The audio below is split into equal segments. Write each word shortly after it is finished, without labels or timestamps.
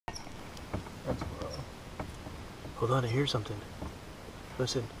Hold on, I hear something.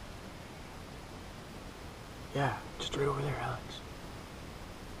 Listen. Yeah, just right over there, Alex.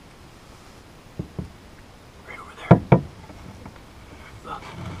 Right over there. Look.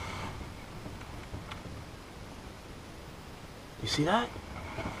 You see that?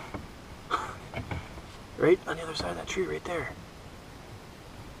 Right on the other side of that tree, right there.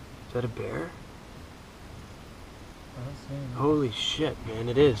 Is that a bear? Holy shit, man,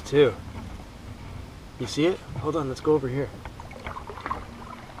 it is too. You see it? Hold on, let's go over here.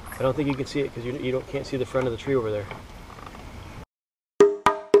 I don't think you can see it because you can't see the front of the tree over there.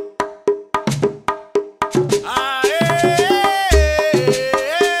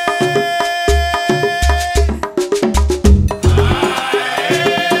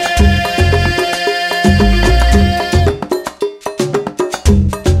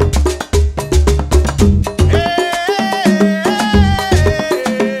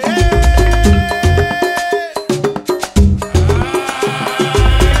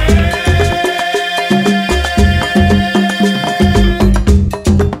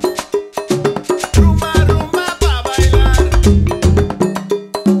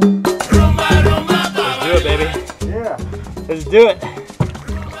 Let's do it.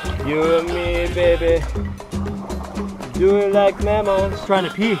 You and me, baby. Do it like mammals. Trying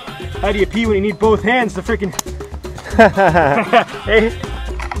to pee. How do you pee when you need both hands to freaking... Hey.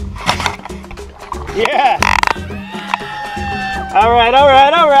 Yeah. All right, all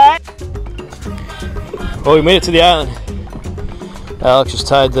right, all right. Oh, we made it to the island. Alex just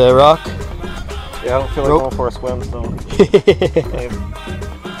tied the rock. Yeah, I don't feel like going for a swim, so.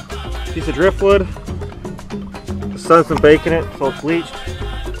 Piece of driftwood. The sun's been baking it, so it's bleached.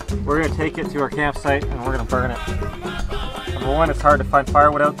 We're gonna take it to our campsite and we're gonna burn it. Number one, it's hard to find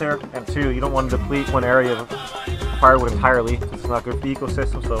firewood out there, and two, you don't want to deplete one area of firewood entirely because it's not good for the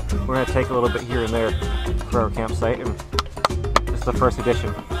ecosystem. So we're gonna take a little bit here and there for our campsite, and this is the first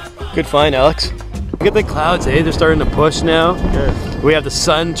edition. Good find, Alex. Look at the clouds, eh? They're starting to push now. Good. We have the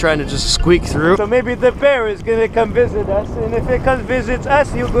sun trying to just squeak through. So maybe the bear is gonna come visit us, and if it comes visits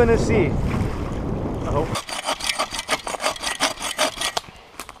us, you're gonna see. I hope.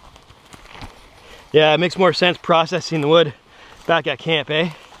 Yeah, it makes more sense processing the wood back at camp, eh?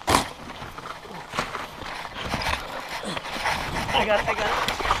 I got it, I got it.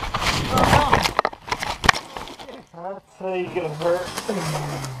 Oh. That's how you get hurt.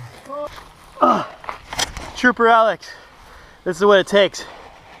 Trooper Alex, this is what it takes.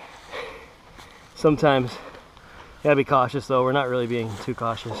 Sometimes. You gotta be cautious though, we're not really being too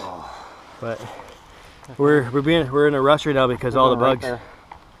cautious. But we're in a rush right now because all the bugs. Right.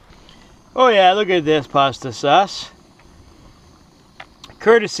 Oh yeah, look at this pasta sauce.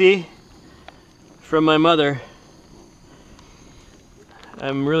 Courtesy from my mother.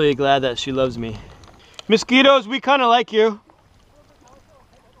 I'm really glad that she loves me. Mosquitoes, we kind of like you.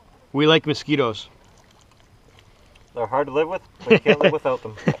 We like mosquitoes. They're hard to live with, but you can't live without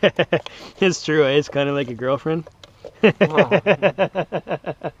them. It's true, eh? It's kind of like a girlfriend. On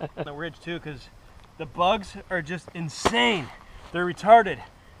the ridge too, because the bugs are just insane. They're retarded.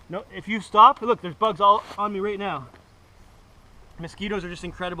 No, if you stop, look, there's bugs all on me right now. Mosquitoes are just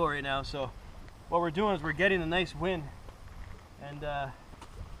incredible right now, so what we're doing is we're getting a nice wind and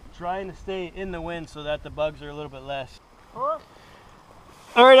trying to stay in the wind so that the bugs are a little bit less. All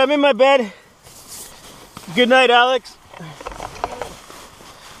right, I'm in my bed. Good night, Alex.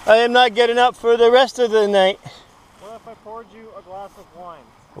 I am not getting up for the rest of the night. What if I poured you a glass of wine?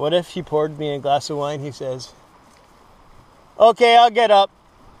 What if he poured me a glass of wine, he says. Okay, I'll get up.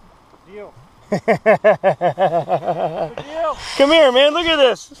 Deal. Deal. Come here, man, look at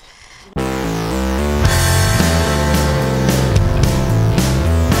this.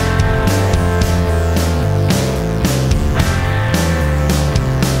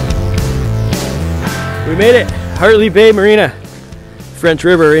 We made it. Hartley Bay Marina. French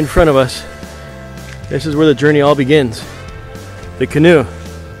River in front of us. This is where the journey all begins. The canoe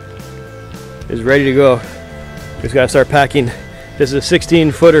is ready to go. We just gotta start packing. This is a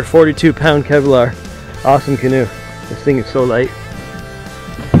 16-footer, 42-pound Kevlar. Awesome canoe. This thing is so light.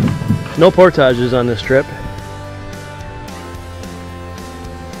 No portages on this trip.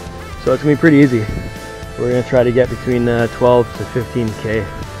 So it's gonna be pretty easy. We're gonna try to get between 12 to 15K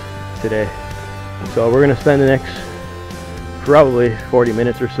today. So we're gonna spend the next probably 40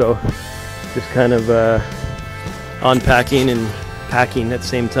 minutes or so just kind of unpacking and packing at the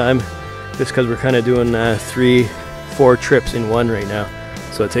same time, just because we're kind of doing 3-4 trips in one right now,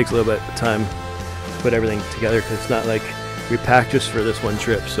 so it takes a little bit of time to put everything together, because it's not like we packed just for this one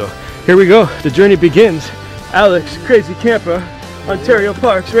trip. So here we go, the journey begins. Alex, Crazy Camper, Ontario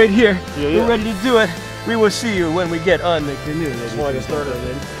Parks right here. We're ready to do it. We will see you when we get on the canoe. Just wanted to start it.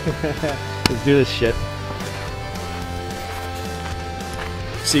 Let's do this shit.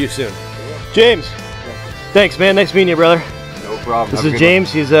 See you soon. James, thanks man, nice meeting you, brother. No problem. This is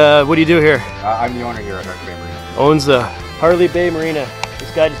James, he's, what do you do here? I'm the owner here at Hartley Bay Marina. Owns the Hartley Bay Marina.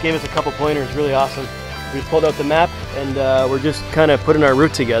 This guy just gave us a couple pointers, really awesome. We just pulled out the map and we're just kind of putting our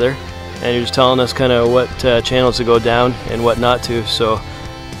route together, and you're just telling us kind of what channels to go down and what not to, so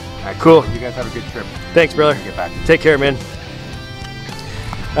Excellent. Cool. You guys have a good trip. Thanks, brother. Get back. Take care, man.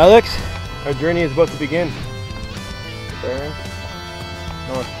 Alex, our journey is about to begin.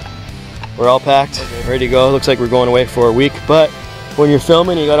 North. We're all packed, ready to go. Looks like we're going away for a week, but when you're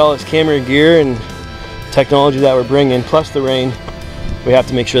filming, you got all this camera gear and technology that we're bringing, plus the rain, we have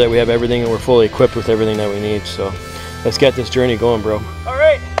to make sure that we have everything and we're fully equipped with everything that we need. So let's get this journey going, bro. All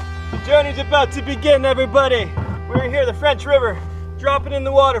right, the journey's about to begin, everybody. We're here, the French River, dropping in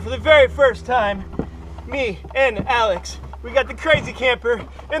the water for the very first time. Me and Alex. We got the crazy camper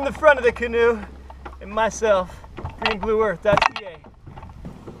in the front of the canoe, and myself, greenblueearth.ca.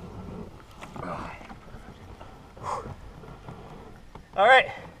 All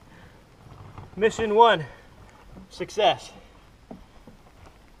right, mission 1, success.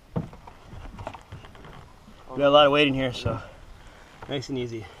 We got a lot of waiting here, so nice and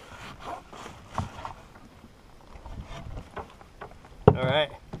easy. All right,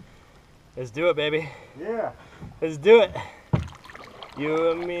 let's do it, baby. Yeah. Let's do it.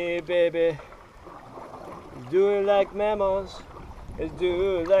 You and me, baby. Do it like mammals. Let's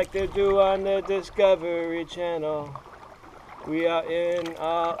do it like they do on the Discovery Channel. We are in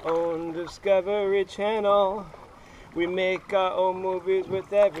our own Discovery Channel. We make our own movies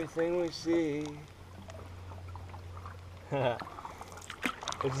with everything we see.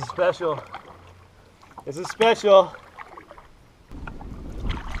 This is special. This is special.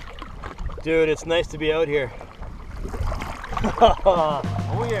 Dude, it's nice to be out here.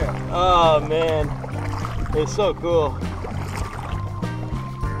 Oh yeah. Oh man, it's so cool.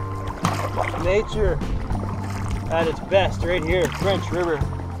 Nature at its best right here, French River.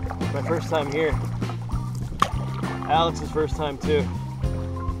 My first time here. Alex's first time too.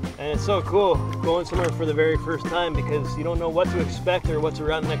 And it's so cool going somewhere for the very first time because you don't know what to expect or what's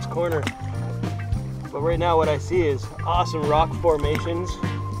around the next corner. But right now what I see is awesome rock formations,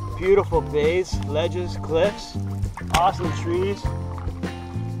 beautiful bays, ledges, cliffs, awesome trees,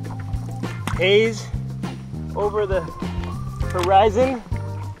 haze over the horizon.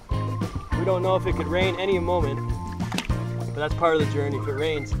 We don't know if it could rain any moment, but that's part of the journey. If it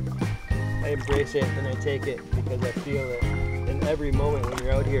rains, I embrace it and I take it because I feel it in every moment when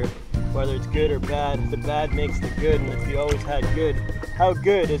you're out here, whether it's good or bad. The bad makes the good, and if you always had good, how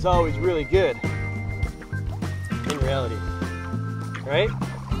good is always really good in reality, right?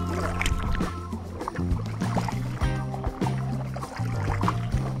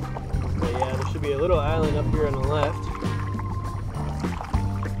 But yeah, there should be a little island up here on the left.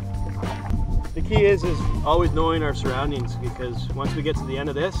 The key is always knowing our surroundings, because once we get to the end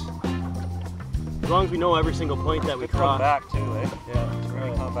of this, as long as we know every single point that we cross. Come back too, eh? Yeah, We're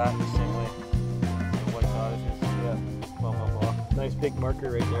gonna come back the same way. The white cottages. Yeah. Blah blah blah. nice big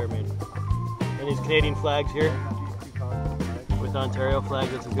marker right there, man. And these Canadian flags here with Ontario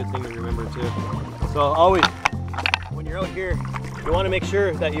flags, that's a good thing to remember too. So always, when you're out here, you want to make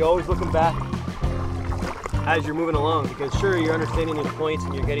sure that you're always looking back as you're moving along, because sure, you're understanding these points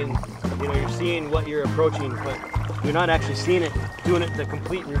and you're getting, you know, you're seeing what you're approaching, but you're not actually seeing it, doing it the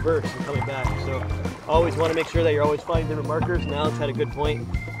complete reverse and coming back. So always want to make sure that you're always finding different markers. And Alex had a good point.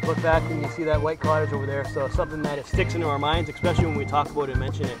 Look back and you see that white cottage over there. So something that it sticks into our minds, especially when we talk about it and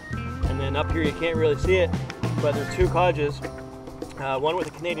mention it. And then up here you can't really see it, but there's 2 cottages, one with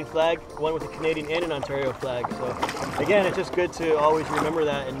a Canadian flag, one with a Canadian and an Ontario flag. So again, it's just good to always remember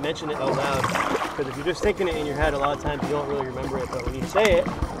that and mention it out loud, because if you're just thinking it in your head, a lot of times you don't really remember it, but when you say it,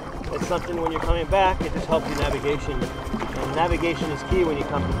 it's something when you're coming back, it just helps you navigation. And navigation is key when you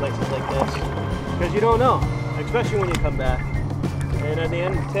come to places like this, because you don't know, especially when you come back. And at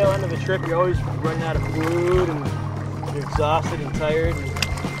the tail end of the trip, you're always running out of food and you're exhausted and tired,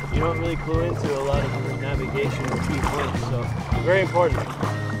 and you don't really clue into a lot of your navigation or key points, so very important.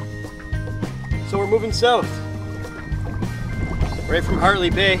 So we're moving south. Right from Hartley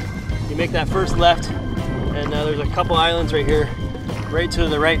Bay, you make that first left, and there's a couple islands right here. Right to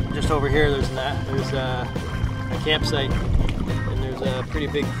the right, just over here, there's a campsite, and there's a pretty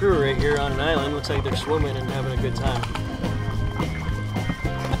big crew right here on an island. Looks like they're swimming and having a good time.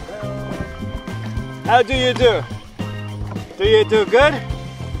 How do you do? Do you do good?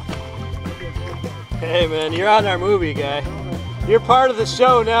 Hey man, you're on our movie, guy. You're part of the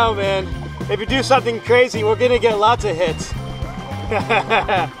show now, man. if you do something crazy, we're gonna get lots of hits.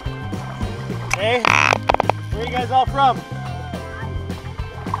 Hey, where are you guys all from?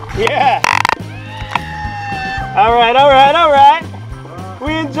 Yeah. All right, all right, all right.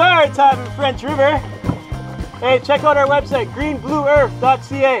 We enjoy our time in French River. Hey, check out our website,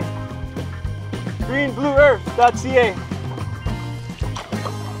 greenblueearth.ca. greenblueearth.ca.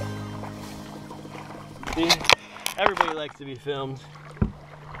 See, everybody likes to be filmed.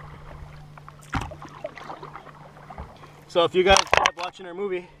 So if you guys end up watching our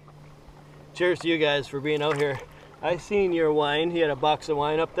movie, cheers to you guys for being out here. I seen your wine. You had a box of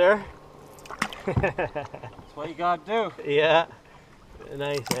wine up there. That's what you gotta do. Yeah.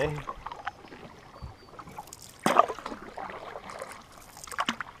 Nice, eh?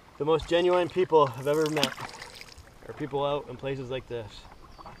 The most genuine people I've ever met are people out in places like this.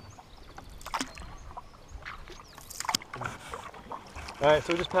 Alright,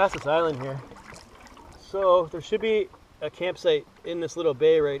 so we just passed this island here. So there should be a campsite in this little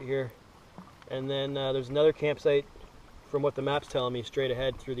bay right here. And then there's another campsite, from what the map's telling me, straight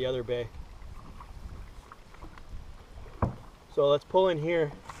ahead through the other bay. So let's pull in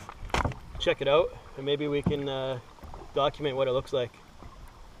here, check it out, and maybe we can document what it looks like.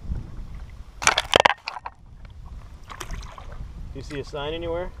 Do you see a sign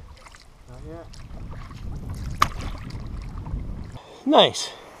anywhere? Not yet. Nice.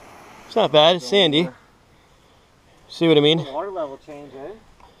 It's not bad, it's sandy. See what I mean? Water level change, eh?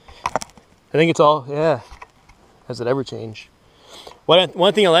 I think it's all, yeah. Has it ever changed?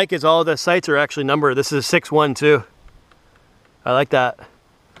 One thing I like is all the sites are actually numbered. This is 612. I like that.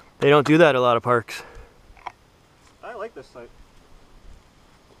 They don't do that at a lot of parks. I like this site.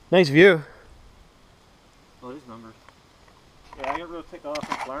 Nice view. Well, it is numbered. Yeah, I got real ticked off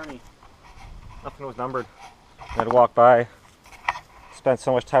in Killarney. Nothing was numbered. I had to walk by. Spent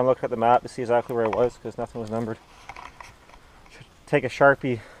so much time looking at the map to see exactly where I was because nothing was numbered. Should take a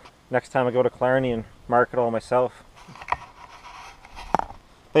Sharpie next time I go to Killarney and mark it all myself.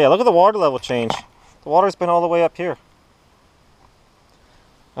 But yeah, look at the water level change. The water's been all the way up here.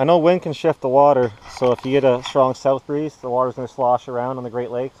 I know wind can shift the water, so if you get a strong south breeze, the water's going to slosh around on the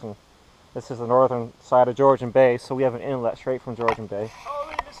Great Lakes. And this is the northern side of Georgian Bay, so we have an inlet straight from Georgian Bay.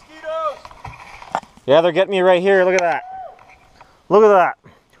 Holy mosquitoes! Yeah, they're getting me right here. Look at that. Look at that.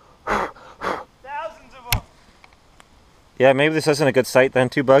 Thousands of them! Yeah, maybe this isn't a good site then,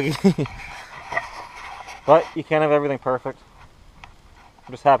 too buggy. But you can't have everything perfect.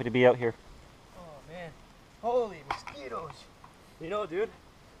 I'm just happy to be out here. Oh man, holy mosquitoes! You know, dude,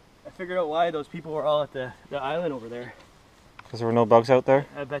 I figured out why those people were all at the island over there. Because there were no bugs out there?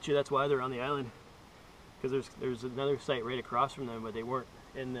 I bet you that's why they're on the island. Because there's another site right across from them, but they weren't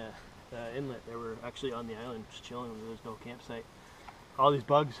in the inlet. They were actually on the island, just chilling. There's no campsite. All these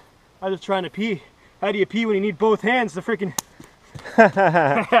bugs. I was just trying to pee. How do you pee when you need both hands? The freaking.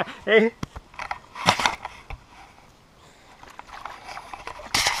 Hey.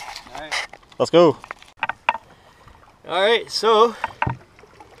 All right. Let's go. All right. So,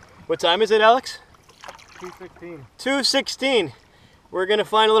 what time is it, Alex? 2:16. 2:16. We're gonna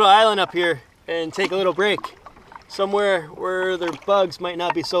find a little island up here and take a little break somewhere where their bugs might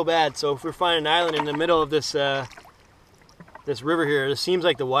not be so bad. So if we're finding an island in the middle of this this river here, this seems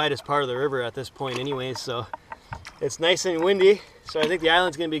like the widest part of the river at this point anyways, so it's nice and windy, so I think the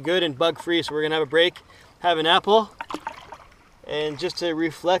island's gonna be good and bug free. So we're gonna have a break, have an apple, and just to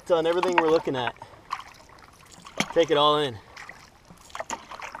reflect on everything we're looking at, take it all in.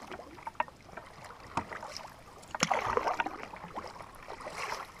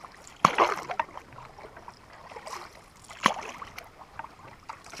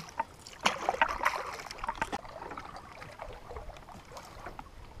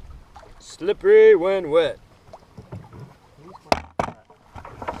 Slippery when wet.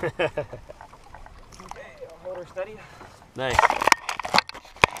 Okay, I'll hold her steady. Nice.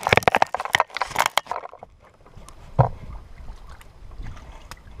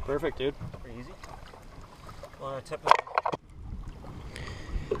 Perfect, dude. Pretty easy. Want to tip it?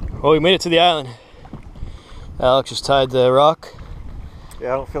 Well, we made it to the island. Alex just tied the rock.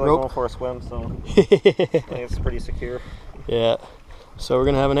 Yeah, I don't feel like Rope. going for a swim, so I think it's pretty secure. Yeah. So we're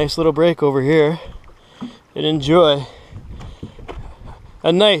gonna have a nice little break over here and enjoy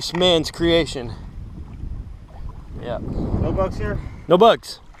a nice man's creation. Yeah. No bugs here? No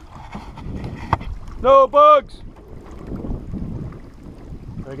bugs. No bugs!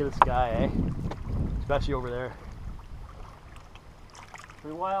 Look at the sky, eh? Especially over there.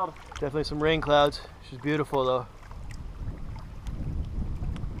 Pretty wild. Definitely some rain clouds. She's beautiful though.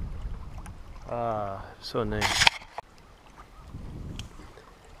 Ah, so nice.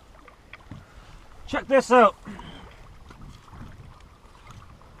 Check this out.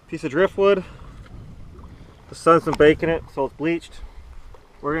 Piece of driftwood. The sun's been baking it, so it's bleached.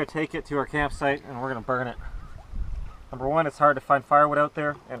 We're gonna take it to our campsite and we're gonna burn it. Number one, it's hard to find firewood out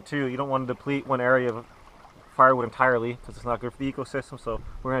there, and two, you don't want to deplete one area of firewood entirely because it's not good for the ecosystem. So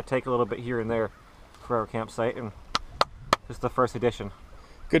we're gonna take a little bit here and there for our campsite, and this is the first edition.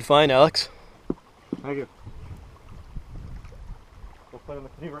 Good find, Alex. Thank you. We'll put it in the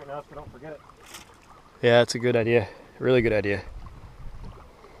canoe right now so we don't forget it. Yeah, it's a good idea. Really good idea.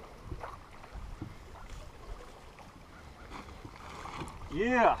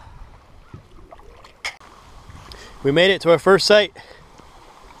 Yeah. We made it to our first site.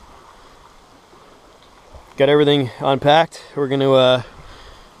 Got everything unpacked. We're going to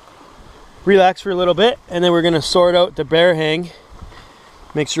relax for a little bit, and then we're going to sort out the bear hang.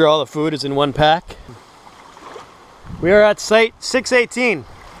 Make sure all the food is in one pack. We are at site 618.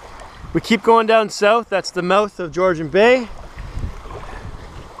 We keep going down south. That's the mouth of Georgian Bay.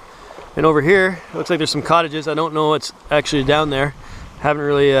 And over here, it looks like there's some cottages. I don't know what's actually down there. Haven't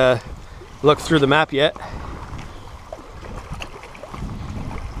really looked through the map yet.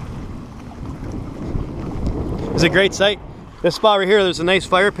 It's a great site. This spot right here, there's a nice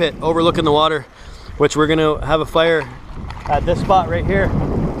fire pit overlooking the water, which we're gonna have a fire at this spot right here.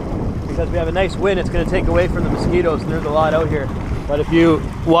 Because we have a nice wind, it's gonna take away from the mosquitoes, and there's a lot out here. But if you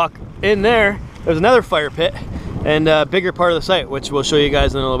walk in there, there's another fire pit and a bigger part of the site, which we'll show you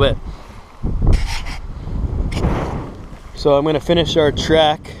guys in a little bit. So I'm gonna finish our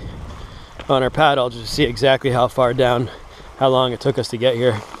track on our paddle just to see exactly how far down, how long it took us to get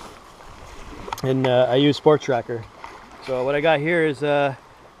here. And I use Sport Tracker. So what I got here is an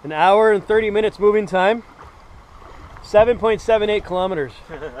hour and 30 minutes moving time, 7.78 kilometers.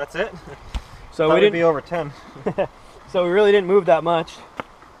 That's it? So Thought we didn't be over 10. So we really didn't move that much.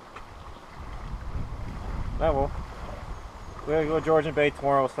 Oh well. We're gonna go to Georgian Bay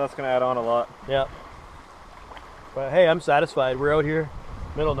tomorrow, so that's gonna add on a lot. Yeah. But hey, I'm satisfied. We're out here,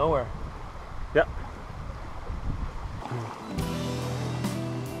 middle of nowhere. Yep.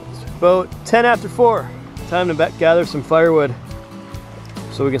 It's about 10 after 4. Time to gather some firewood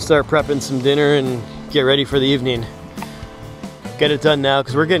so we can start prepping some dinner and get ready for the evening. Get it done now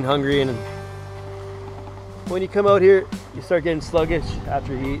because we're getting hungry, and when you come out here you start getting sluggish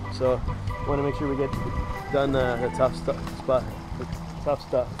after you eat, so we want to make sure we get done the tough stuff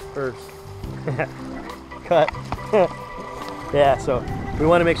first. Cut. Yeah, so we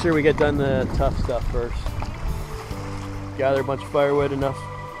want to make sure we get done the tough stuff first. Gather a bunch of firewood, enough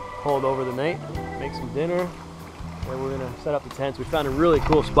hold over the night, make some dinner, and we're gonna set up the tents. We found a really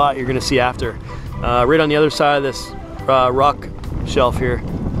cool spot you're gonna see after, right on the other side of this rock shelf here.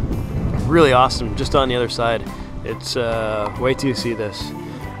 Really awesome, just on the other side. It's wait till you see this.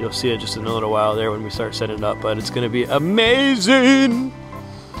 You'll see it just in a little while there when we start setting it up, but it's gonna be amazing.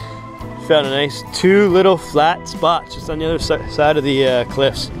 Found a nice 2 little flat spots just on the other side of the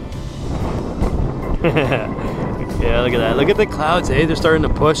cliffs. Yeah, look at that. Look at the clouds, eh? They're starting to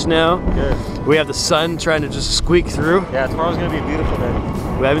push now. Good. We have the sun trying to just squeak through. Yeah, tomorrow's gonna be a beautiful day.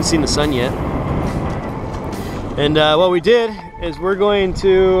 We haven't seen the sun yet. And what we did is we're going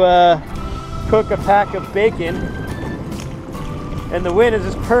to cook a pack of bacon. And the wind is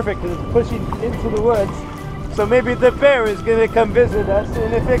just perfect because it's pushing into the woods. So maybe the bear is gonna come visit us,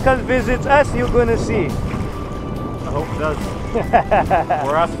 and if it comes visits us, you're gonna see. I hope it does.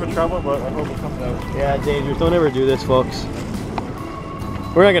 We're asking for trouble, but I hope it comes out. Yeah, dangerous. Don't ever do this, folks.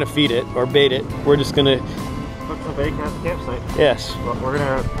 We're not gonna feed it or bait it. We're just gonna Cook some bacon at the campsite. yes. Well, we're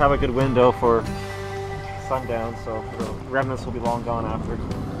gonna have a good window for sundown, so the remnants will be long gone after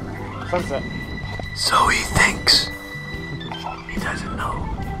sunset. So he thinks. He doesn't know.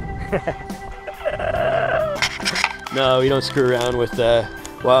 No, we don't screw around with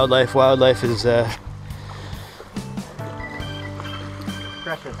wildlife. Wildlife is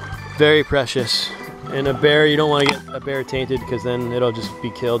Precious. very precious. And a bear, you don't want to get a bear tainted because then it'll just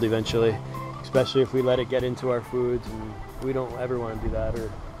be killed eventually. Especially if we let it get into our foods, and we don't ever want to do that.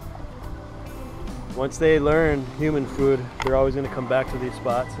 Or once they learn human food, they're always going to come back to these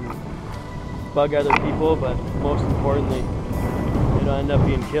spots and bug other people, but most importantly, they don't end up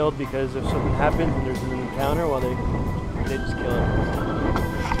being killed because if something happens and there's an encounter, well, they just kill it.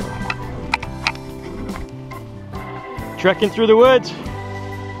 Trekking through the woods,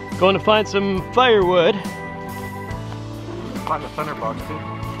 going to find some firewood. Find the thunderbox too.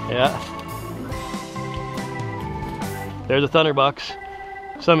 Yeah. There's a thunderbox.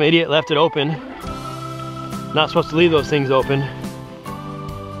 Some idiot left it open. Not supposed to leave those things open.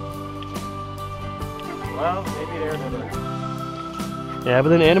 Well, maybe they're the Yeah, but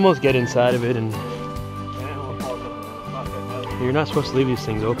then animals get inside of it and You're not supposed to leave these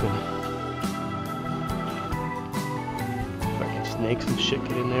things open. Fucking snakes and shit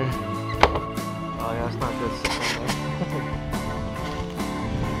get in there. Oh yeah, it's not good.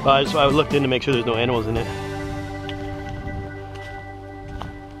 Well, I looked in to make sure there's no animals in it.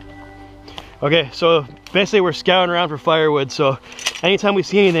 Okay, so basically we're scouring around for firewood, so anytime we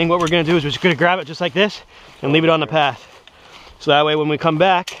see anything, what we're gonna do is we're just gonna grab it just like this and leave it on the path. So that way when we come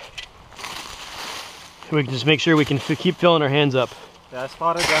back, we can just make sure we can keep filling our hands up. Yeah, I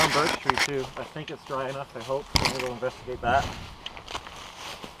spotted down birch tree too. I think it's dry enough, I hope. So we'll go investigate that.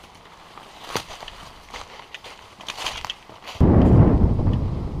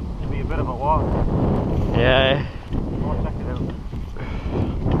 It'll be a bit of a walk. Yeah. I'll check it out.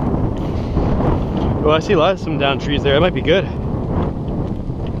 Well, I see a lot of some down trees there. It might be good.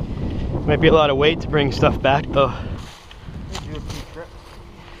 Might be a lot of weight to bring stuff back though. We'll do a few trips.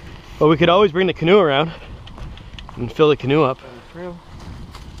 Well, we could always bring the canoe around and fill the canoe up. That'd be true.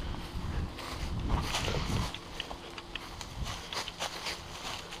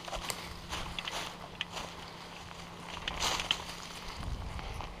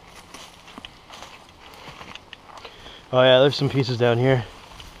 Oh yeah, there's some pieces down here.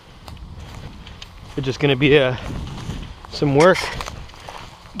 It's just gonna be some work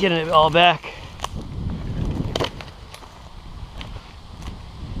getting it all back.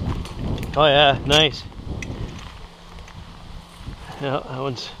 Oh yeah, nice. Yeah, that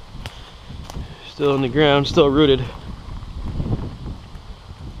one's still in the ground, still rooted.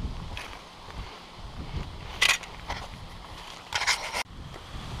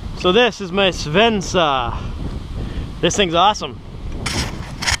 So this is my Svensa. This thing's awesome.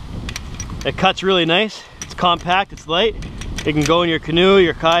 It cuts really nice. It's compact, it's light. It can go in your canoe,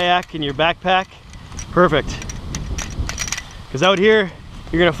 your kayak, and your backpack. Perfect. Because out here,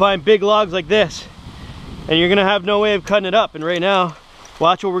 you're gonna find big logs like this, and you're gonna have no way of cutting it up. And right now,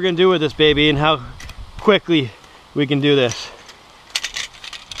 watch what we're gonna do with this baby and how quickly we can do this.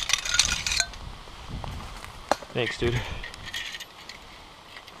 Thanks, dude.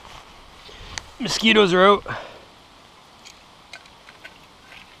 Mosquitoes are out.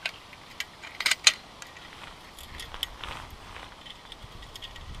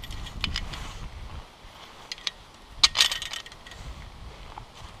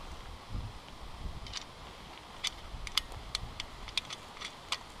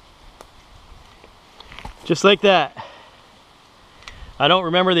 Just like that. I don't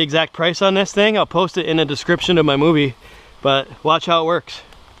remember the exact price on this thing. I'll post it in the description of my movie, but watch how it works.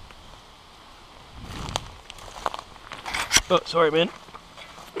 Oh, sorry, man.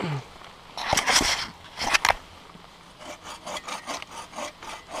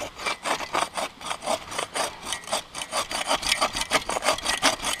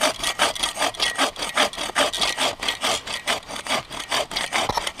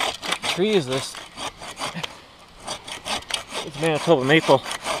 What tree is this? It's Manitoba maple.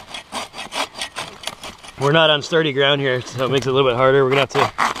 We're not on sturdy ground here, so it makes it a little bit harder. We're gonna have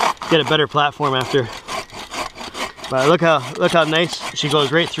to get a better platform after. But look how nice she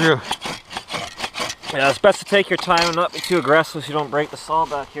goes right through. Yeah, it's best to take your time and not be too aggressive so you don't break the saw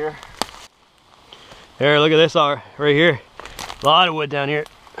back here. There, look at this right here. A lot of wood down here.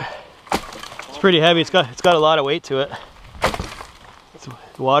 It's pretty heavy. It's got a lot of weight to it. It's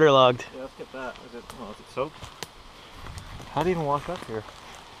waterlogged. Yeah, let's get that. Is it soaked? How do you even walk up here?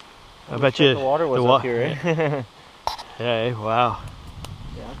 I bet you the water was up here, eh? Yeah, wow.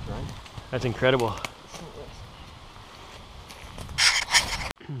 Yeah, that's right. That's incredible.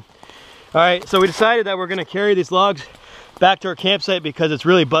 All right, so we decided that we're gonna carry these logs back to our campsite because it's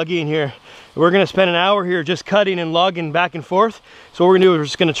really buggy in here. We're gonna spend an hour here just cutting and logging back and forth. So what we're gonna do is we're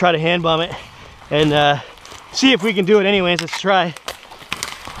just gonna try to hand bomb it and see if we can do it anyways. Let's try.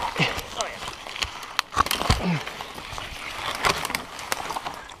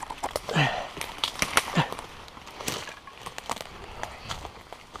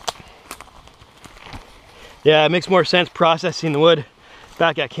 Yeah, it makes more sense processing the wood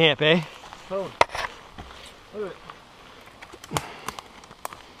back at camp, eh? Oh, look at it.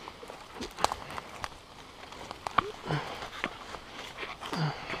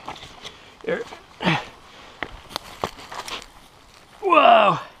 Here.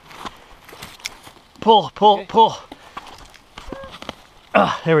 Whoa! Pull, pull, okay. Pull.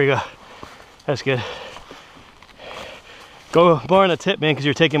 Ah, there we go. That's good. Go more on the tip, man, because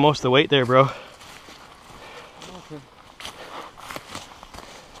you're taking most of the weight there, bro.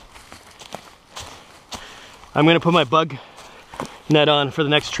 I'm gonna put my bug net on for the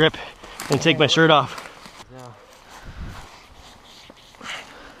next trip and take my shirt off.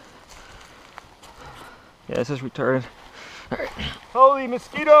 Yeah, this is retarded. Right. Holy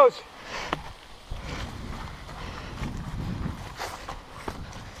mosquitoes!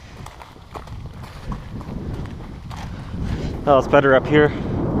 Oh, it's better up here.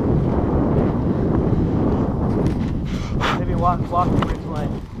 Maybe walk the ridge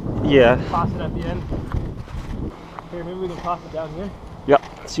line. Yeah. Toss it at the end. Here, maybe we can toss it down here. Yep,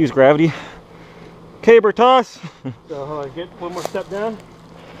 let's use gravity. Caber toss. So hold on, get one more step down.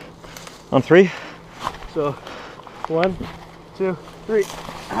 On 3. So 1, 2, 3.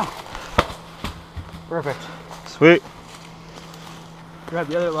 Ow. Perfect. Sweet. Grab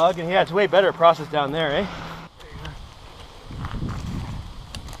the other log, and yeah, it's way better process down there, eh?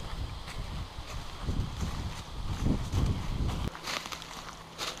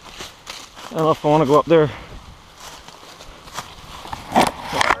 I don't know if I want to go up there.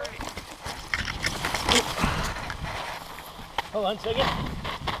 Hold on a second.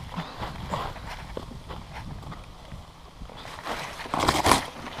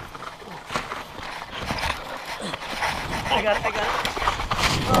 I got it.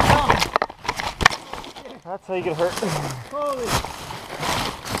 Oh, no. That's how you get hurt. Holy.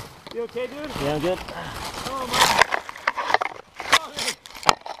 You okay, dude? Yeah, I'm good. Oh, my.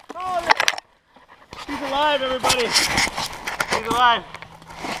 Holy. He's alive, everybody. He's alive.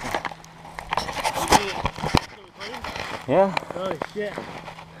 Yeah. Holy shit.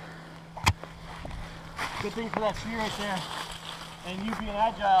 Good thing for that tree right there. And you being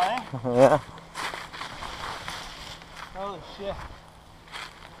agile, eh? Yeah. Holy shit.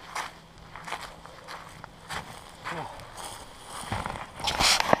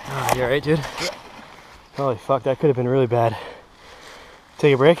 Oh, you alright, dude? Yeah. Holy fuck, that could have been really bad.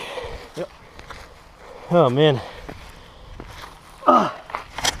 Take a break? Yep. Oh, man. Oh,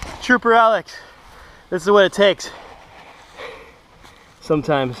 Trooper Alex. This is what it takes.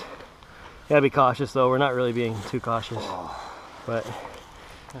 Sometimes. You gotta be cautious though. We're not really being too cautious. But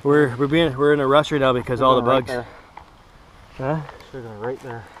we're in a rush right now because all the bugs. Right huh? Should have been right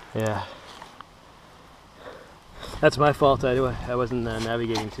there. Yeah. That's my fault. I wasn't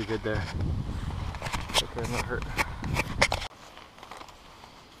navigating too good there. Okay, I'm not hurt.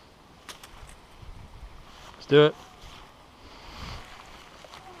 Let's do it.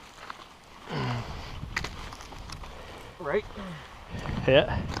 Right?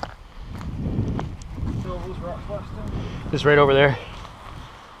 Yeah. Just right over there.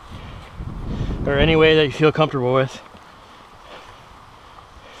 Or any way that you feel comfortable with.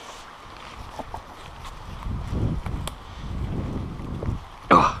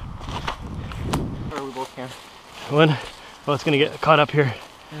 Or we both can. One, well, it's gonna get caught up here.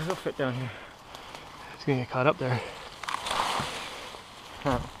 Yeah, it'll fit down here. It's gonna get caught up there.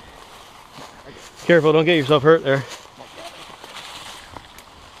 Huh. Careful, don't get yourself hurt there.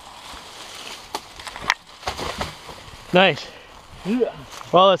 Nice.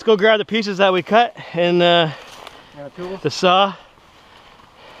 Well, let's go grab the pieces that we cut and the saw,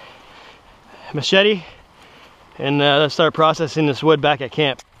 machete, and let's start processing this wood back at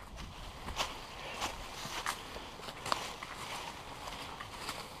camp.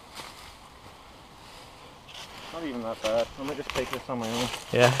 Not even that bad. Let me just take this on my own.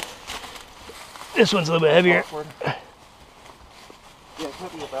 Yeah. This one's a little bit heavier. Awkward. Yeah, it's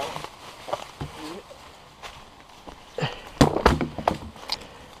heavy about.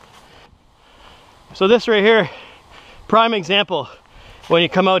 So this right here, prime example, when you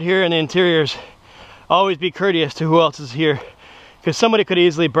come out here in the interiors, always be courteous to who else is here, because somebody could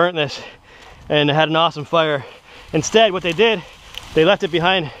easily burnt this and had an awesome fire. Instead, what they did, they left it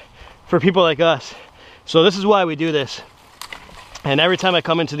behind for people like us. So this is why we do this. And every time I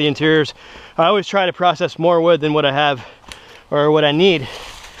come into the interiors, I always try to process more wood than what I have or what I need,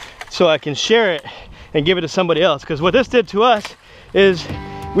 so I can share it and give it to somebody else. Because what this did to us is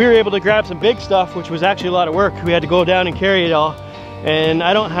we were able to grab some big stuff, which was actually a lot of work. We had to go down and carry it all, and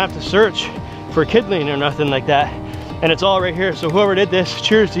I don't have to search for kindling or nothing like that, and it's all right here. So whoever did this,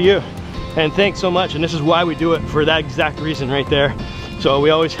 cheers to you and thanks so much. And this is why we do it, for that exact reason right there. So we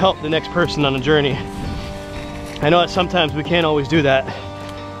always help the next person on the journey. I know that sometimes we can't always do that,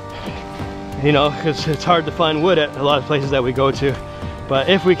 you know, because it's hard to find wood at a lot of places that we go to, but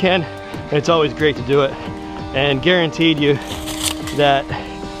if we can, it's always great to do it. And guaranteed you that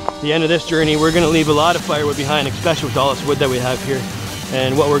the end of this journey, we're going to leave a lot of firewood behind, especially with all this wood that we have here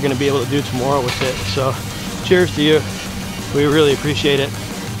and what we're going to be able to do tomorrow with it. So cheers to you. We really appreciate it.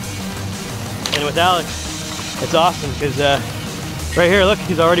 And with Alex, it's awesome because right here, look,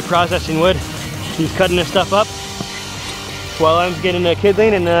 he's already processing wood. He's cutting this stuff up while I'm getting a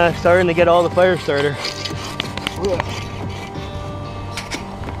kindling and starting to get all the fire starter.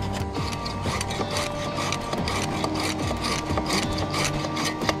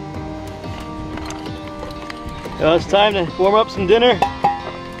 Well, it's time to warm up some dinner.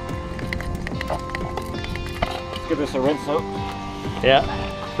 Let's give this a rinse out. Yeah,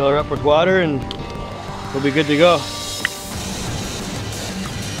 fill her up with water and we'll be good to go.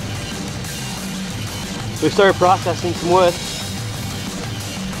 We started processing some wood,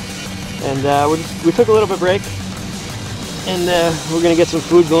 and we took a little bit of break, and we're gonna get some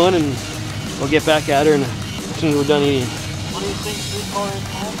food going, and we'll get back at her and as soon as we're done eating. What do you think food color is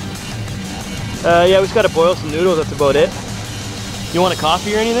called? Yeah, we just gotta boil some noodles. That's about it. You want a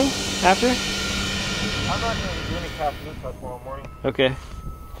coffee or anything after? I'm not gonna do any caffeine until tomorrow morning. Okay.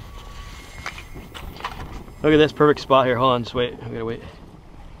 Look at this perfect spot here. Hold on, just wait. I'm gonna wait.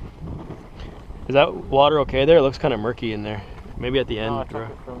 Is that water okay there? It looks kind of murky in there. Maybe at the end. No, I took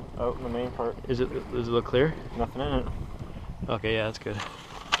it from out in the main part. Does it look clear? Nothing in it. Okay, yeah, that's good.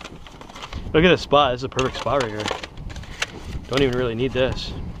 Look at this spot. This is a perfect spot right here. Don't even really need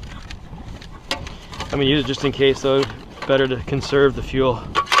this. I'm gonna use it just in case though. It's better to conserve the fuel.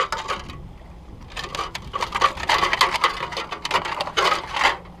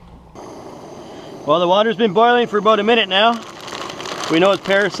 Well, the water's been boiling for about a minute now. We know it's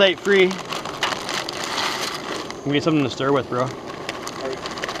parasite free. We need something to stir with, bro.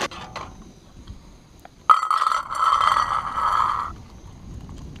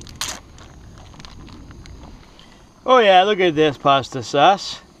 Oh yeah, look at this pasta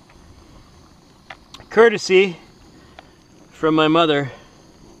sauce. Courtesy from my mother.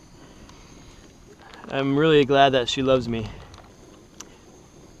 I'm really glad that she loves me.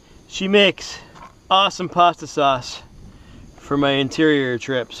 She makes awesome pasta sauce for my interior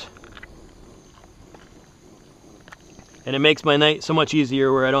trips. And it makes my night so much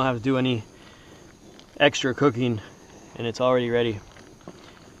easier where I don't have to do any extra cooking and it's already ready.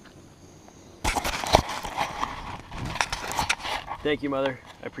 Thank you, Mother.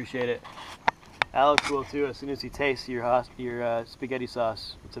 I appreciate it. Alex will too as soon as he tastes your spaghetti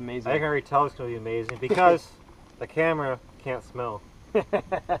sauce. It's amazing. I can already tell it's going to be amazing because the camera can't smell. And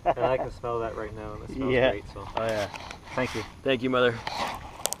I can smell that right now and it smells great. So. Oh yeah. Thank you. Thank you, Mother.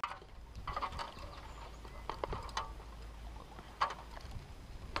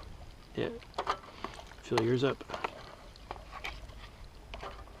 Yeah. Fill yours up.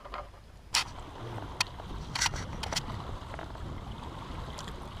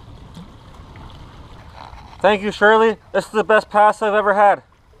 Thank you, Shirley. This is the best pasta I've ever had.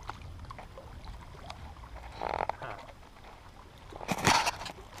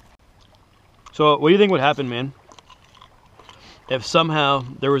 So, what do you think would happen, man, if somehow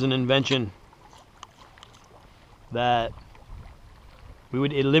there was an invention that we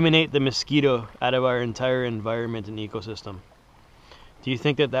would eliminate the mosquito out of our entire environment and ecosystem? Do you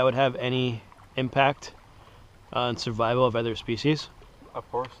think that that would have any impact on survival of other species? Of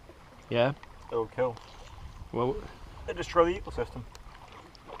course. Yeah? It would kill. Well, It destroy the ecosystem.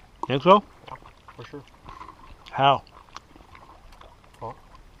 think so? Yeah, for sure. How? Well,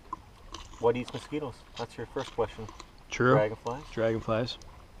 what eats mosquitoes? That's your first question. True. Dragonflies. Dragonflies.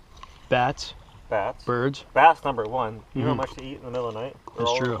 Bats. Bats. Birds. Bats, number one. You know how much they eat in the middle of the night? They're That's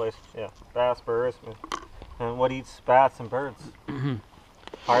all over true. the place. Yeah. Bats, birds. And what eats bats and birds?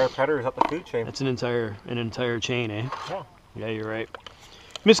 Higher predators up the food chain. That's an entire chain, eh? Yeah. Yeah, you're right.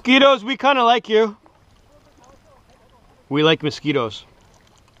 Mosquitoes, we kind of like you. We like mosquitoes.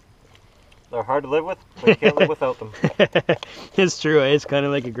 They're hard to live with, but you can't live without them. It's true, eh? It's kind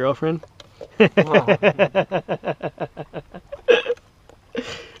of like a girlfriend. That's a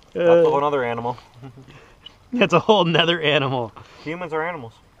whole other animal. That's a whole nother animal. Humans are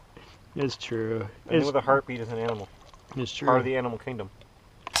animals. It's true. Anything with a heartbeat is an animal. It's true. Part of the animal kingdom.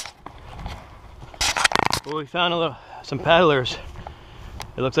 Well, we found some paddlers.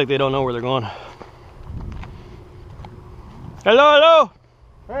 It looks like they don't know where they're going. Hello, hello!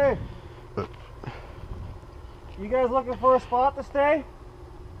 Hey! You guys looking for a spot to stay?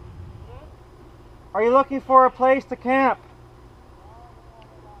 Are you looking for a place to camp?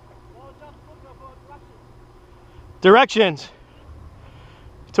 Directions.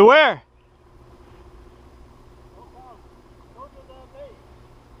 To where?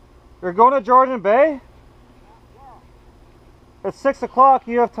 You're going to Jordan Bay? It's 6 o'clock.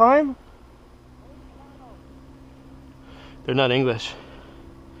 You have time? They're not English.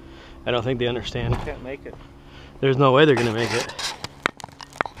 I don't think they understand. Can't make it. There's no way they're gonna make it.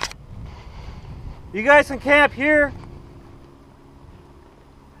 You guys can camp here.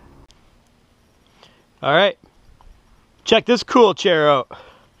 All right. Check this cool chair out.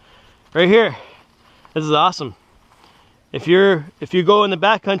 Right here. This is awesome. If you go in the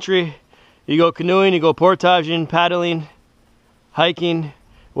backcountry, you go canoeing, you go portaging, paddling, hiking,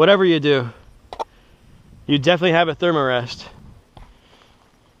 whatever you do, you definitely have a thermarest.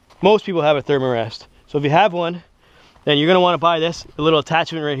 Most people have a thermarest. So if you have one, then you're gonna wanna buy this little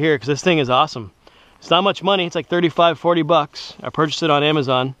attachment right here, because this thing is awesome. It's not much money, it's like 35, 40 bucks. I purchased it on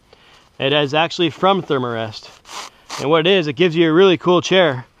Amazon. It is actually from Thermarest. And what it is, it gives you a really cool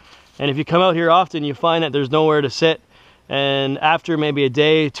chair. And if you come out here often, you find that there's nowhere to sit. And after maybe a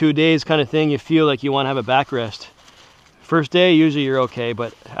day, 2 days kind of thing, you feel like you wanna have a backrest. First day, usually you're okay,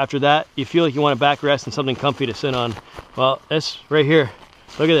 but after that, you feel like you want a backrest and something comfy to sit on. Well, this right here,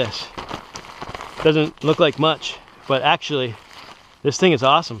 look at this. Doesn't look like much, but actually, this thing is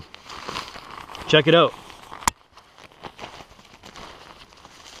awesome. Check it out.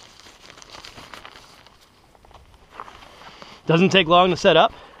 Doesn't take long to set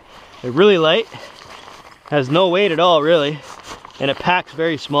up. It's really light, has no weight at all really, and it packs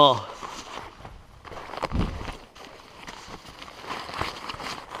very small.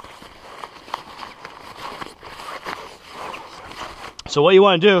 So what you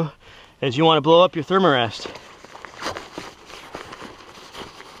want to do is you want to blow up your thermarest.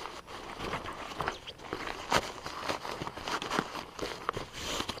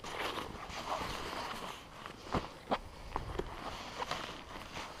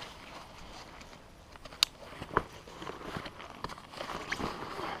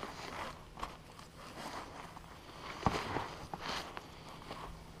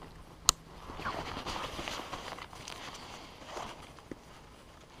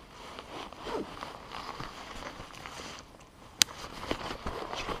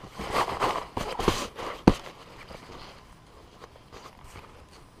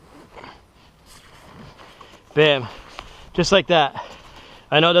 Bam, just like that.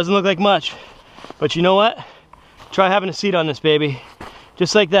 I know it doesn't look like much, but you know what? Try having a seat on this baby,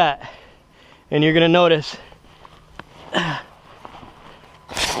 just like that. And you're gonna notice that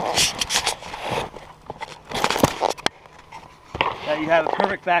you have a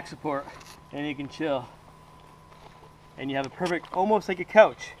perfect back support and you can chill. And you have a perfect, almost like a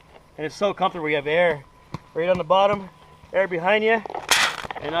couch. And it's so comfortable. You have air right on the bottom, air behind you.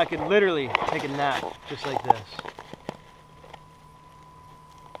 And I can literally take a nap just like this.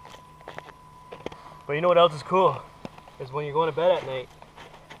 But you know what else is cool? Is when you're going to bed at night,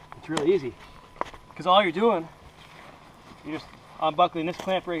 it's really easy. Because all you're doing, you're just unbuckling this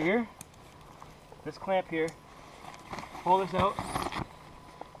clamp right here, this clamp here, pull this out,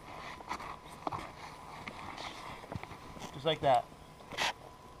 just like that.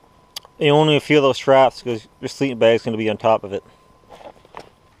 You only feel those straps because your sleeping bag's going to be on top of it.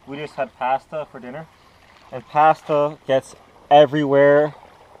 We just had pasta for dinner, and pasta gets everywhere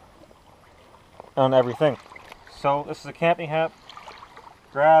on everything. So this is a camping hat.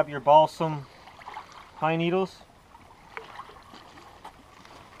 Grab your balsam pine needles.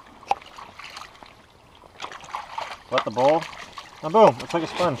 Wet the bowl, and boom, it's like a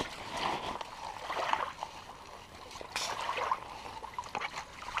sponge.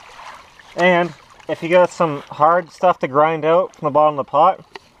 And if you got some hard stuff to grind out from the bottom of the pot,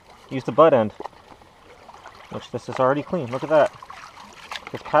 use the butt end, which this is already clean. Look at that.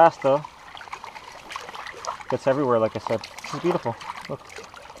 This pasta gets everywhere, like I said. This is beautiful. Look.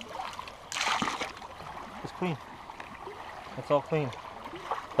 It's clean. It's all clean.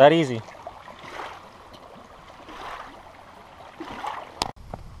 That easy.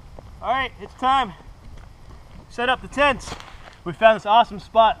 Alright, it's time. Set up the tents. We found this awesome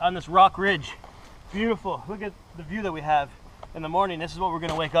spot on this rock ridge. Beautiful. Look at the view that we have in the morning. This is what we're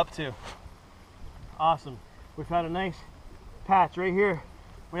going to wake up to. Awesome. We found a nice patch right here.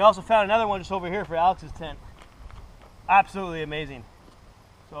 We also found another one just over here for Alex's tent. Absolutely amazing.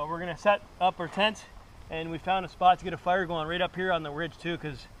 So we're going to set up our tent, and we found a spot to get a fire going right up here on the ridge too,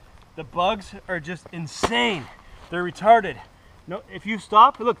 because the bugs are just insane. They're retarded. No, if you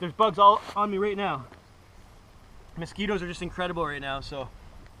stop, look, there's bugs all on me right now. Mosquitoes are just incredible right now. So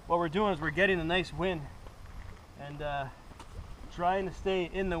what we're doing is we're getting a nice wind and trying to stay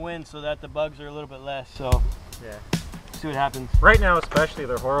in the wind so that the bugs are a little bit less. So yeah, see what happens. Right now especially,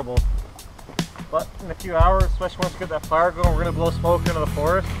 they're horrible. But in a few hours, especially once we get that fire going, we're going to blow smoke into the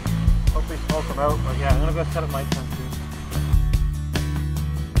forest. Hopefully smoke them out. But yeah, I'm going to go set up my tent too.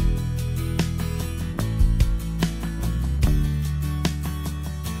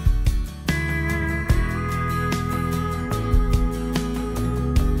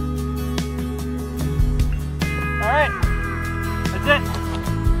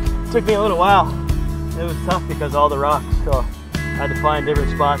 Took me a little while. It was tough because of all the rocks, so I had to find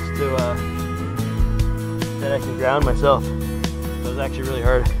different spots to that I can ground myself. So it was actually really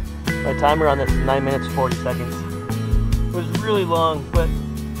hard. My timer on this is 9 minutes 40 seconds. It was really long, but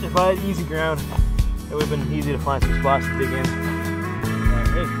if I had easy ground, it would have been easy to find some spots to dig in.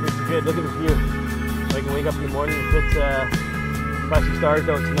 Hey, this is good. Look at this view. So I can wake up in the morning and if I see stars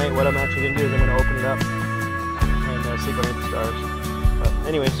out tonight, what I'm actually going to do is I'm going to open it up and sleep underneath the stars. But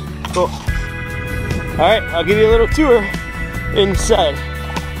anyways, cool. Alright, I'll give you a little tour inside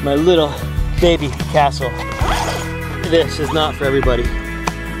my little baby castle. This is not for everybody,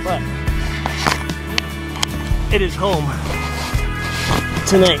 but it is home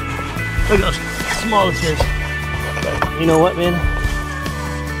tonight. Look at how small this is. But you know what, man?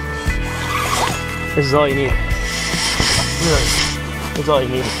 This is all you need. Really, that's all you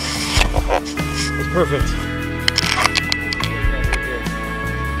need. It's perfect.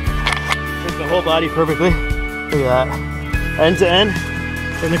 Fits the whole body perfectly. Look at that. End to end.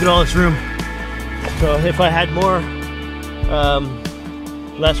 And look at all this room. So if I had more,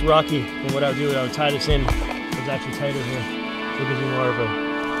 less rocky than what I would do, I would tie this in. It's actually tighter here. So it gives me more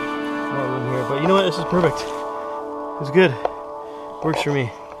room here. But you know what? This is perfect. It's good. Works for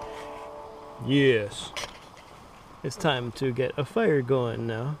me. Yes. It's time to get a fire going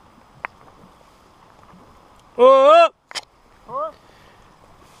now. Oh!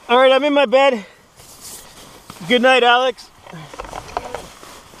 Alright, I'm in my bed. Good night, Alex.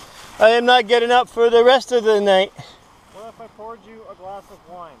 I am not getting up for the rest of the night. What if I poured you a glass of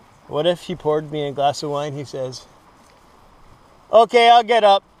wine? What if he poured me a glass of wine, he says. Okay, I'll get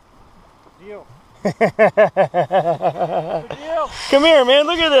up. Deal. It's a deal. Come here, man,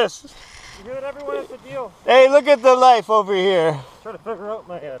 look at this. You hear that, everyone? It's a deal. Hey, look at the life over here. Try to figure out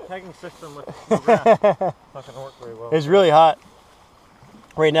my tagging system with the grass. Not going to work very well. It's really hot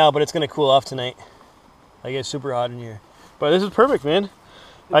right now, but it's going to cool off tonight. Like, it's super hot in here. But this is perfect, man.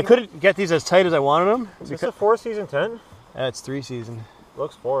 I couldn't get these as tight as I wanted them. Is this a 4-season tent? It's 3-season.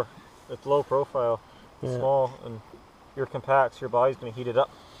 Looks 4. It's low profile. It's small, and you're compact, so your body's going to heat it up.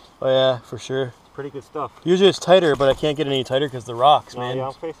 Oh yeah, for sure. It's pretty good stuff. Usually it's tighter, but I can't get any tighter because the rocks, man. Yeah,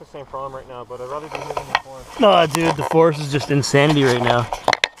 I'm facing the same problem right now, but I'd rather be moving the 4. No, dude, the force is just insanity right now.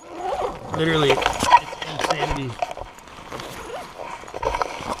 Literally, it's insanity.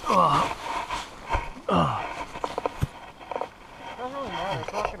 Oh. Oh. It doesn't really matter.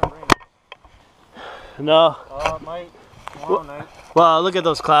 It's not going to rain. No. It might. Tomorrow night. Well, look at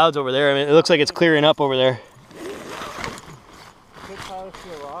those clouds over there. I mean, it looks like it's clearing up over there. Could tie us to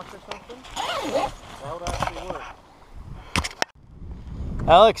a rock or something? That would actually work.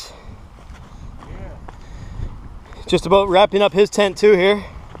 Alex. Yeah. Just about wrapping up his tent too here.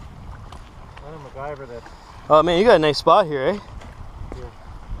 I'm gonna MacGyver this. Oh man, you got a nice spot here, eh? Yeah.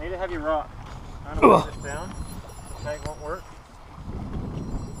 Need a heavy rock. I'm gonna lay this down. The tag won't work.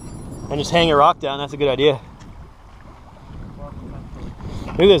 And just hang a rock down, that's a good idea.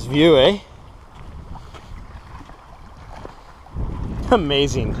 Look at this view, eh?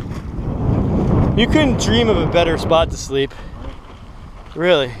 Amazing. You couldn't dream of a better spot to sleep.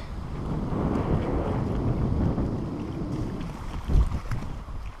 Really.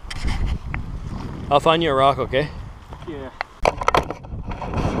 I'll find you a rock, okay? Yeah.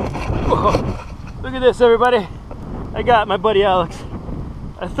 Whoa. Look at this, everybody. I got my buddy Alex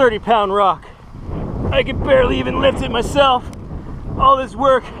a 30-pound rock. I can barely even lift it myself. All this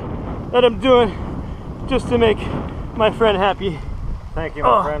work that I'm doing just to make my friend happy. Thank you,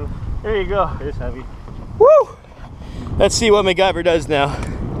 my friend. There you go. It is heavy. Woo! Let's see what MacGyver does now.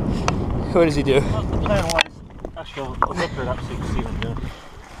 What does he do? Well, the plan was, actually, I'll lift it up so you can see what I'm doing.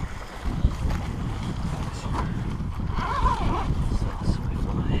 I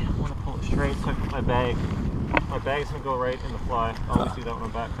want to pull it straight so I can put my bag. My bag's going to go right in the fly. I always do that when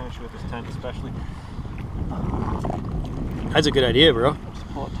I'm backcountry with this tent, especially. That's a good idea, bro. Just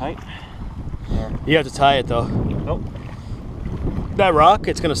pull it tight. There. You have to tie it though. Nope. That rock,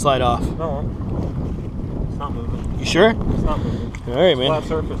 it's gonna slide off. No, it's not moving. You sure? It's not moving. All right, man. Flat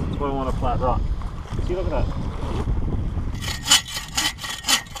surface. That's why I want a flat rock. See, look at that.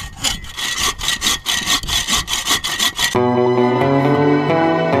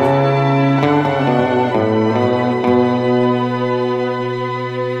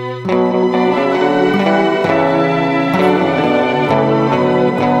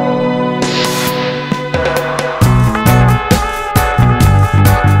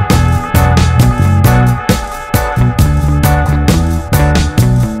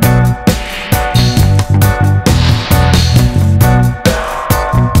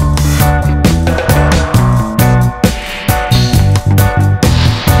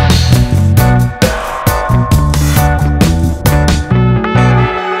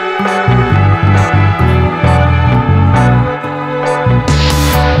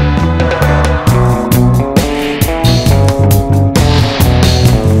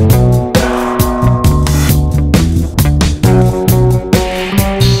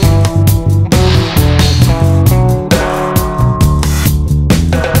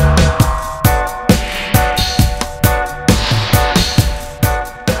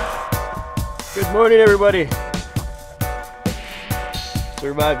 Morning, everybody.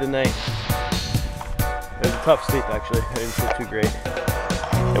 Survived the night. It was a tough sleep, actually. I didn't sleep too great.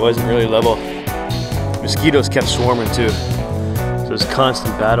 It wasn't really level. Mosquitoes kept swarming too. So it was a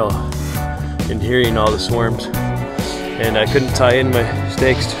constant battle in hearing all the swarms. And I couldn't tie in my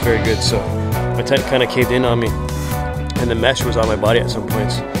stakes very good, so my tent kind of caved in on me. And the mesh was on my body at some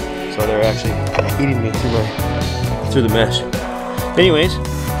points. So they were actually eating me through the mesh. Anyways,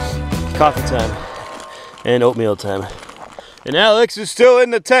 coffee time and oatmeal time. And Alex is still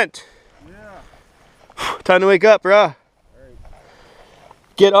in the tent. Yeah. Time to wake up, brah.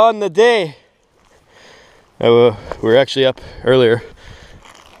 Get on the day. We're actually up earlier,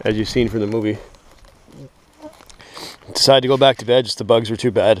 as you've seen from the movie. Decided to go back to bed, just the bugs were too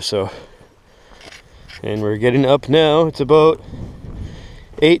bad, so. And we're getting up now. It's about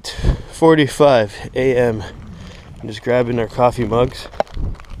 8:45 a.m. I'm just grabbing our coffee mugs.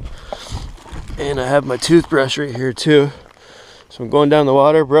 And I have my toothbrush right here too. So I'm going down the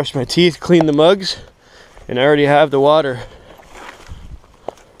water, brush my teeth, clean the mugs, and I already have the water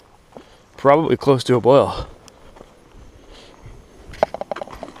probably close to a boil.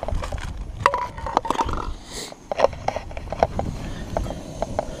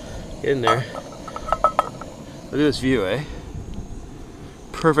 Get in there. Look at this view, eh?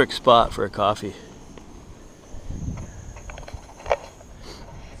 Perfect spot for a coffee.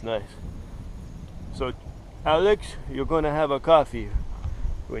 It's nice. So, Alex, you're going to have a coffee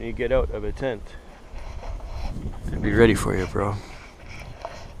when you get out of a tent. I'll be ready for you, bro.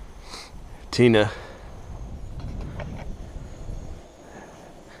 Tina,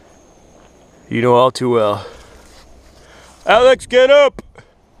 you know all too well. Alex, get up!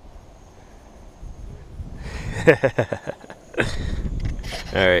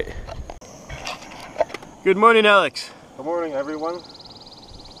 All right. Good morning, Alex. Good morning, everyone.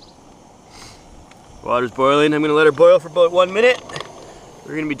 Water's boiling. I'm gonna let her boil for about 1 minute.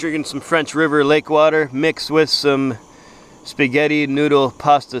 We're gonna be drinking some French River lake water mixed with some spaghetti noodle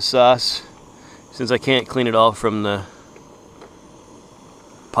pasta sauce, since I can't clean it all from the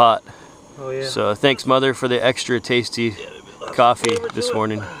pot. Oh yeah. So thanks, Mother, for the extra tasty coffee this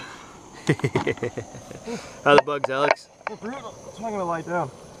morning. How the bugs, Alex? They're brutal. I'm not gonna lie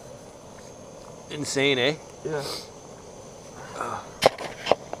down. Insane, eh? Yeah.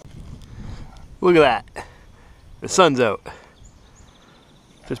 Look at that. The sun's out.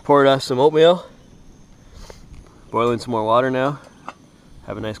 Just poured us some oatmeal. Boiling some more water now.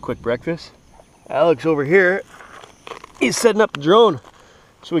 Have a nice quick breakfast. Alex over here, he's setting up the drone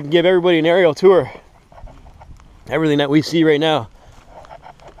so we can give everybody an aerial tour. Everything that we see right now.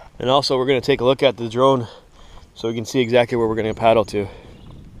 And also we're going to take a look at the drone so we can see exactly where we're going to paddle to.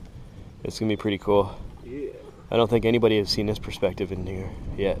 It's going to be pretty cool. Yeah. I don't think anybody has seen this perspective in here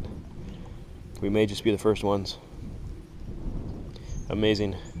yet. We may just be the first ones.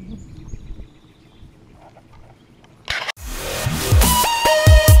 Amazing.